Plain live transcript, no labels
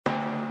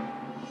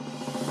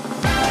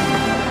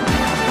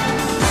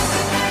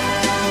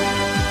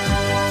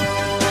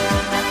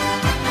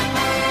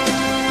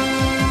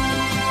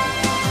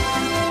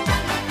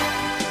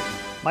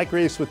Mike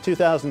Reese with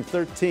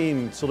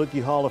 2013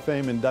 Saluki Hall of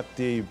Fame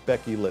inductee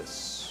Becky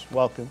Lis.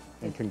 Welcome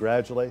and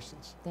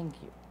congratulations. Thank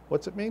you.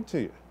 What's it mean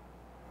to you?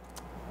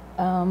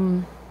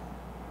 Man,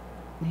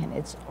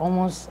 it's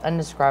almost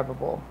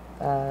indescribable.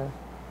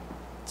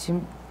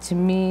 To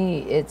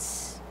me,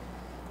 it's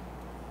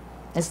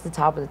the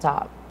top of the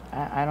top.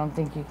 I don't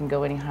think you can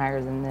go any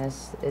higher than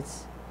this.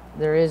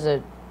 There is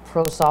a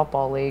pro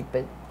softball league,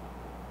 but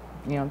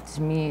you know,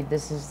 to me,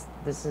 this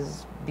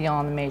is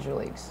beyond the major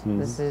leagues. Mm-hmm.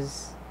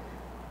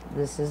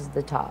 This is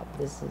the top.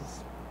 This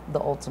is the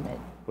ultimate.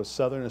 Was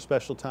Southern a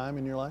special time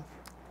in your life?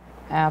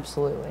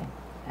 Absolutely,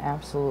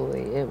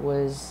 absolutely. It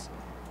was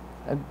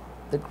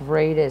the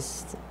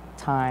greatest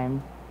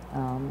time.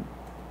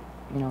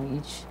 You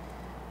know,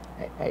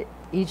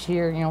 each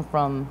year, you know,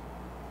 from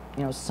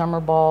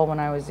summer ball when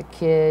I was a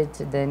kid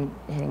to then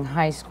hitting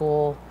high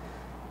school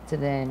to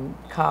then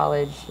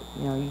college.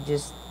 You know,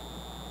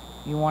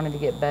 you wanted to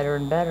get better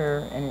and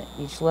better, and at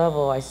each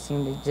level, I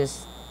seemed to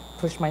just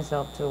push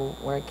myself to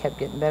where I kept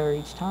getting better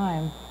each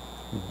time.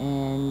 Mm-hmm.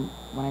 And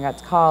when I got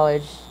to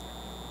college,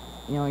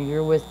 you know,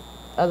 you're with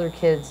other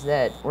kids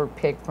that were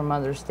picked from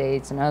other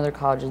states and other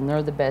colleges, and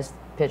they're the best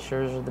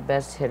pitchers or the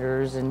best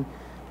hitters, and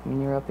I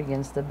mean, you're up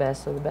against the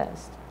best of the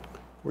best.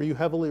 Were you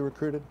heavily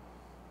recruited?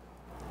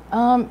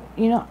 You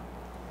know,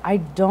 I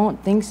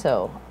don't think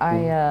so.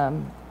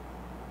 Mm-hmm.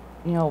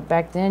 You know,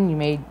 back then you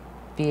made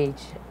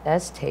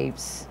VHS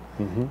tapes,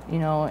 mm-hmm. you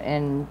know,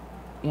 and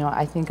you know,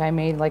 I think I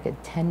made like a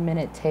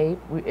 10-minute tape.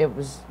 It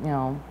was, you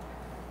know,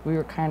 we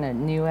were kind of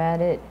new at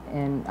it,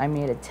 and I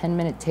made a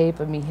 10-minute tape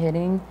of me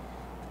hitting,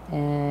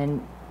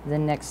 and the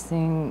next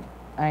thing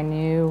I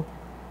knew,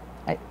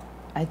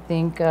 I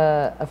think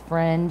a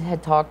friend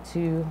had talked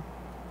to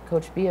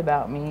Coach B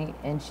about me,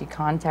 and she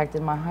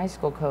contacted my high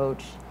school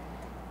coach,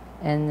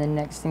 and the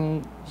next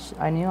thing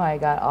I knew, I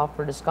got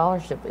offered a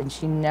scholarship, and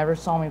she never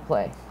saw me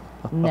play.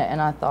 And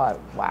I thought,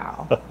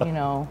 wow, you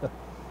know,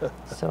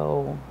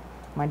 so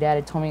my dad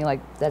had told me, like,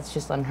 that's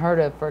just unheard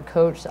of for a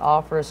coach to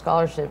offer a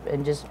scholarship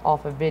and just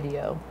off a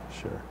video.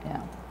 Sure.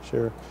 Yeah.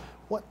 Sure.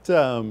 What,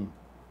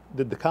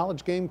 did the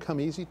college game come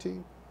easy to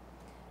you?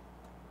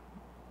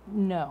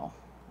 No,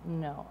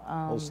 no.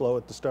 A little slow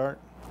at the start?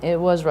 It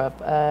was rough.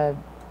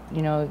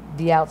 You know,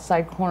 the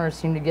outside corners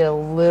seemed to get a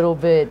little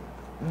bit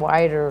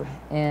wider,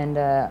 and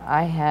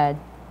I had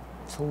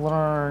to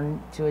learn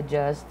to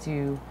adjust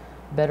to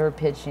better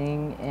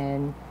pitching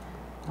and,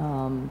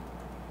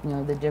 you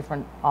know, the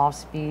different off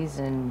speeds,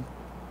 and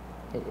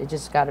it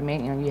just got to make,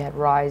 you know, you had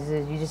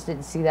rises. You just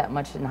didn't see that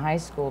much in high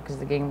school because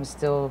the game was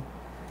still,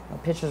 you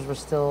know, pitchers were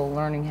still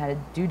learning how to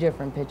do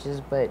different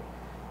pitches, but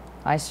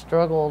I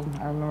struggled,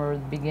 I remember at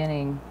the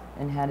beginning,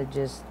 and had to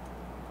just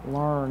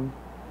learn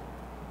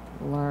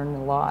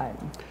a lot.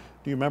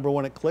 Do you remember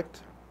when it clicked?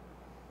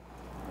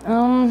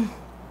 Man,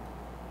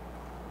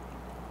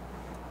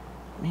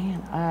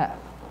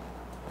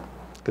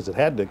 because it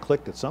had to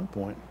click at some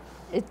point.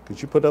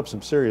 Because you put up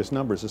some serious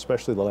numbers,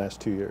 especially the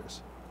last 2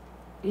 years.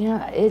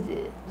 Yeah,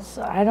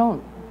 I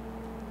don't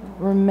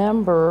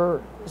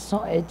remember.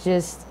 So it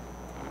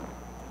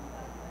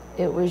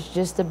was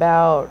just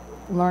about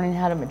learning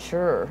how to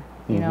mature.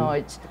 You mm-hmm.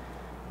 know,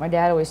 my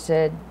dad always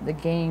said the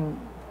game,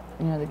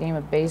 you know, the game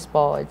of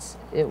baseball,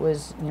 it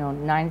was, you know,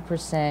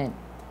 9%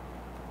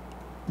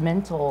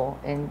 mental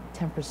and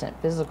 10%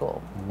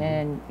 physical. Mm-hmm.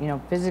 And, you know,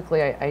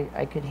 physically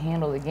I could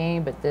handle the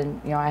game, but then,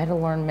 you know, I had to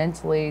learn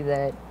mentally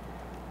that,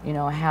 you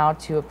know, how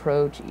to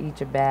approach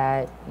each at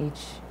bat,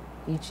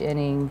 each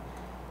inning,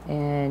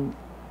 and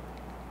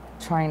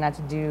trying not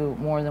to do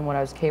more than what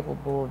I was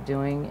capable of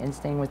doing and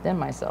staying within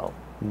myself.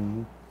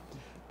 Mm-hmm.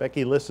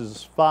 Becky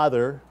Lis's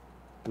father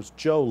was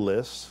Joe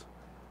Lis,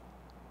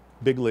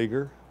 big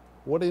leaguer.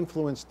 What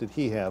influence did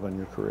he have on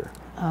your career?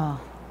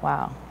 Oh,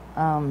 wow.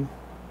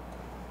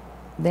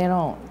 They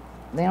don't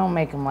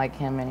make him like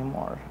him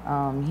anymore.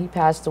 He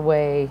passed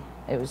away,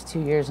 it was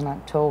 2 years in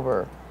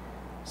October.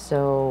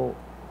 So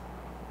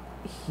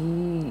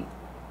he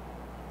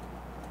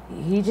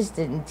just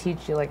didn't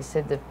teach you, like I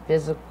said, the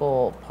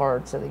physical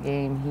parts of the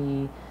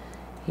game.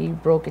 He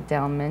broke it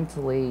down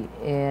mentally,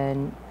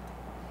 and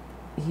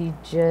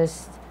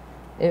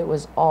it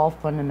was all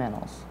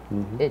fundamentals.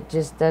 Mm-hmm. It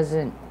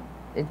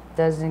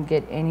doesn't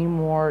get any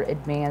more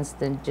advanced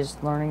than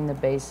just learning the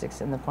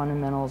basics and the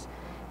fundamentals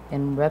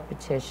and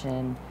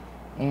repetition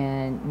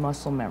and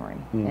muscle memory.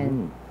 Mm-hmm.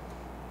 And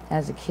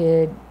as a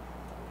kid,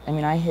 I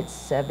mean, I hit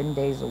 7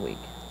 days a week.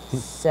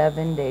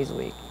 7 days a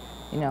week.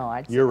 You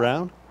know, year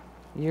round?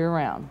 Year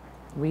round.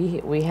 We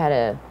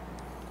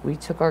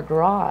took our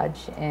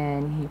garage,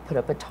 and he put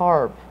up a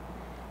tarp,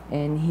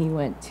 and he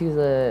went to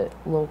the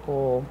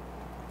local,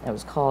 it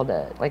was called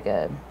a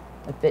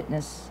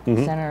fitness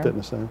mm-hmm. center.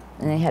 Fitness center.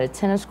 And they had a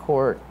tennis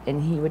court,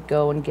 and he would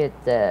go and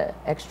get the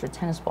extra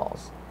tennis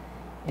balls.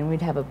 And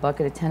we'd have a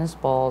bucket of tennis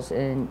balls,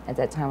 and at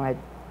that time I had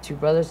 2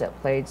 brothers that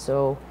played,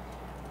 so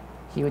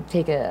he would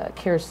take a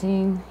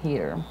kerosene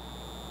heater,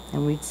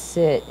 and we'd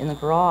sit in the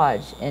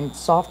garage and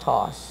soft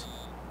toss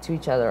to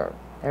each other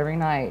every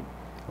night.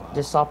 Wow.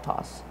 Just soft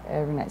toss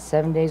every night,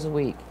 7 days a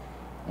week.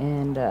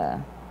 And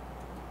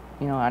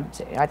you know,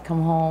 I'd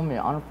come home and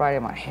on a Friday,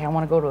 I'm like, hey, I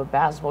want to go to a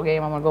basketball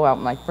game. I want to go out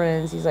with my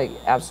friends. He's like,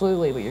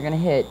 absolutely, but you're going to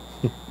hit,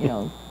 you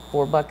know,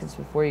 4 buckets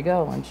before you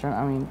go. And sure,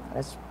 I mean,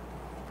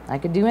 I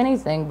could do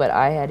anything, but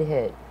I had to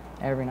hit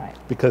every night.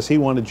 Because he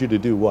wanted you to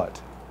do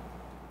what?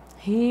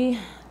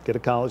 Get a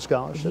college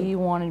scholarship? He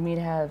wanted me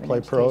to have an play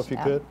pro if you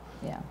education.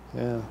 could? Yeah.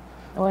 Yeah.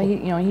 Well, you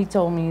know, he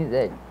told me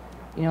that,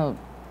 you know,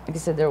 like I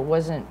said, there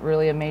wasn't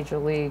really a major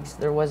leagues.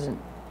 There wasn't,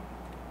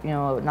 you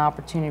know, an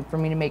opportunity for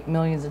me to make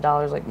millions of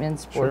dollars like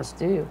men's sports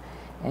do.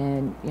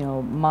 And, you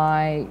know,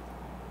 my,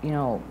 you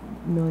know,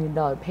 $1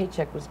 million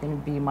paycheck was going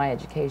to be my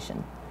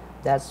education.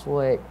 That's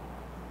what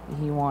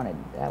he wanted.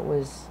 That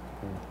was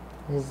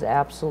his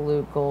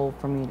absolute goal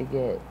for me to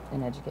get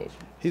an education.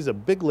 He's a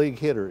big league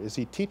hitter. Is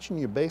he teaching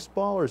you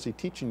baseball, or is he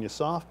teaching you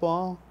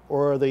softball,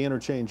 or are they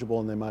interchangeable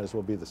and they might as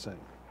well be the same?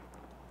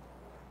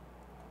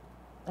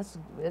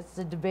 That's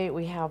the debate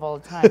we have all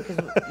the time, because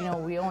you know,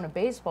 we own a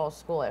baseball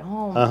school at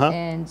home,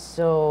 and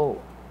so,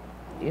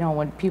 you know,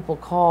 when people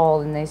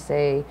call and they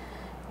say,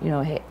 you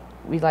know, hey,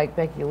 we'd like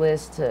Becky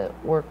Lis to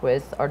work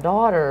with our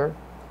daughter,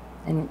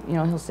 and you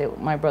know, he'll say,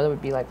 my brother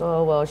would be like,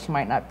 oh well, she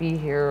might not be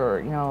here, or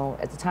you know,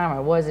 at the time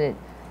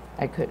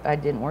I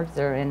didn't work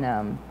there,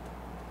 and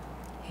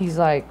he's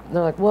like,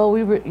 they're like, well,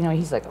 you know,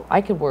 he's like,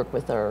 I could work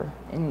with her.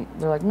 And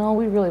they're like, no,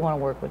 we really want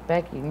to work with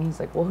Becky. And he's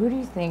like, well, who do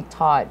you think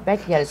taught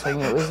Becky how to swing?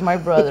 It was my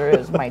brother, it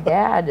was my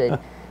dad. And,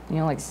 you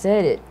know, like I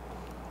said,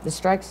 the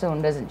strike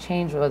zone doesn't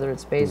change whether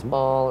it's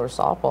baseball or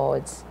softball.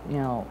 It's, you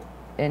know,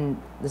 and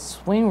the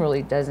swing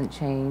really doesn't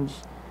change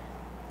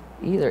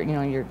either. You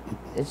know,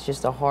 it's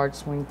just a hard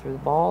swing through the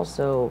ball.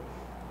 So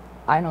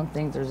I don't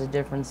think there's a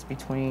difference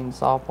between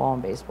softball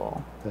and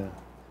baseball. Yeah.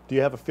 Do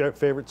you have a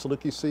favorite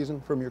Saluki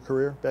season from your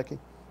career, Becky?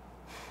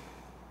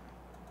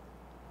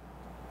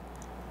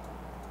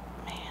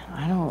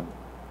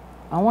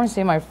 I want to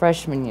say my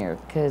freshman year,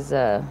 because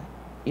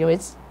you know,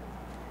 it's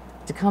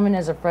to come in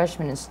as a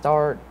freshman and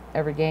start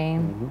every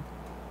game.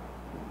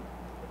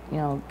 You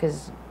know,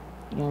 because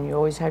you know, you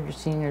always have your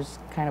seniors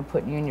kind of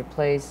putting you in your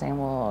place, saying,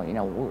 well, you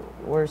know,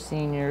 we're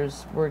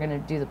seniors, we're going to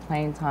do the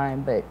playing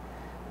time. But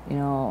you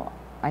know,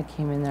 I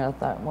came in there, I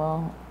thought,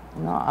 well,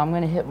 no, I'm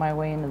going to hit my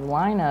way into the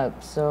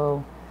lineup.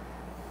 So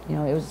you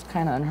know, it was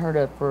kind of unheard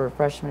of for a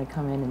freshman to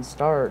come in and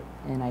start,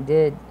 and I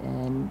did.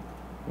 And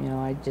you know,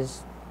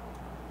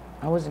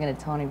 I wasn't going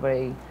to tell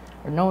anybody,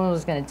 or no one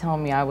was going to tell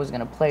me I was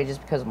going to play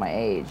just because of my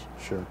age.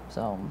 Sure.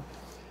 So,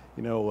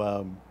 you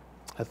know,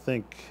 I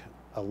think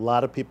a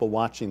lot of people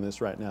watching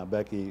this right now,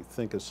 Becky,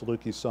 think of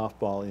Saluki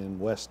softball in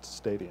West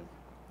Stadium.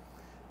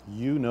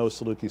 You know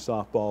Saluki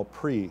softball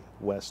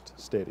pre-West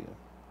Stadium.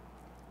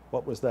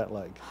 What was that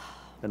like?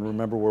 And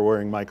remember, we're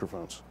wearing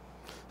microphones.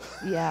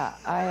 Yeah,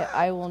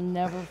 I will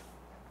never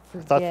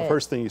forget. I thought the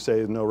first thing you say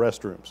is no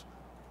restrooms.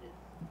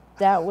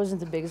 That wasn't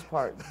the biggest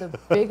part. The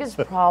biggest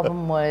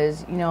problem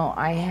was, you know,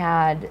 I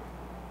had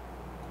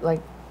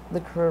like the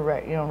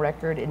career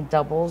record in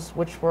doubles,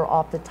 which were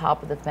off the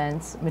top of the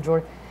fence,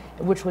 majority,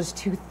 which was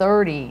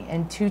 230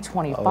 and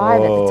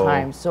 225 at the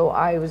time. So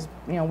I was,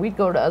 you know, we'd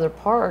go to other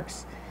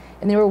parks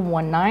and they were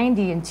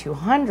 190 and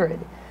 200.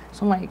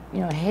 So I'm like,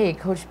 you know, hey,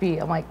 Coach B,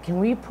 I'm like, can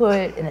we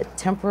put a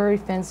temporary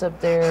fence up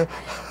there?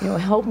 You know,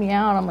 help me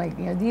out. I'm like,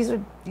 you know, these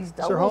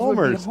doubles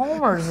would be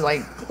homers,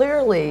 like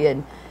clearly,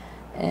 and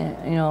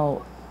you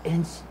know,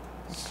 and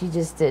she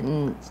just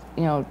didn't,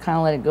 you know, kind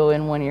of let it go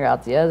in one ear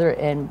out the other.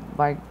 And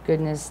by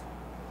goodness,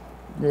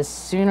 the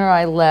sooner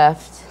I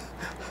left,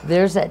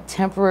 there's that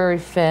temporary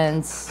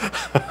fence,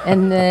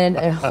 and then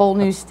a whole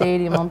new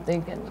stadium. I'm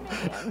thinking,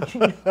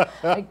 man,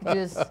 I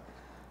just,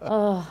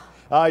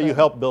 you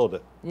helped build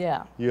it.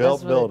 Yeah. You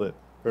helped build it,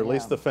 or at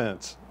least the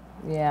fence.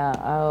 Yeah.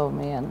 Oh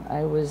man,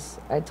 I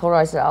told her,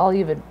 I said, I'll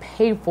even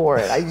pay for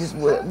it. I just,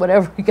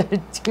 whatever you got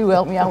to do,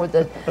 help me out with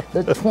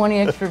the 20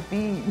 extra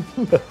feet.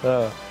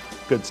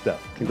 Good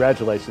stuff.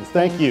 Congratulations.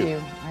 Thank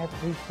you. I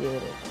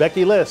appreciate it.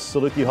 Becky Lis,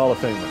 Saluki Hall of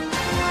Famer.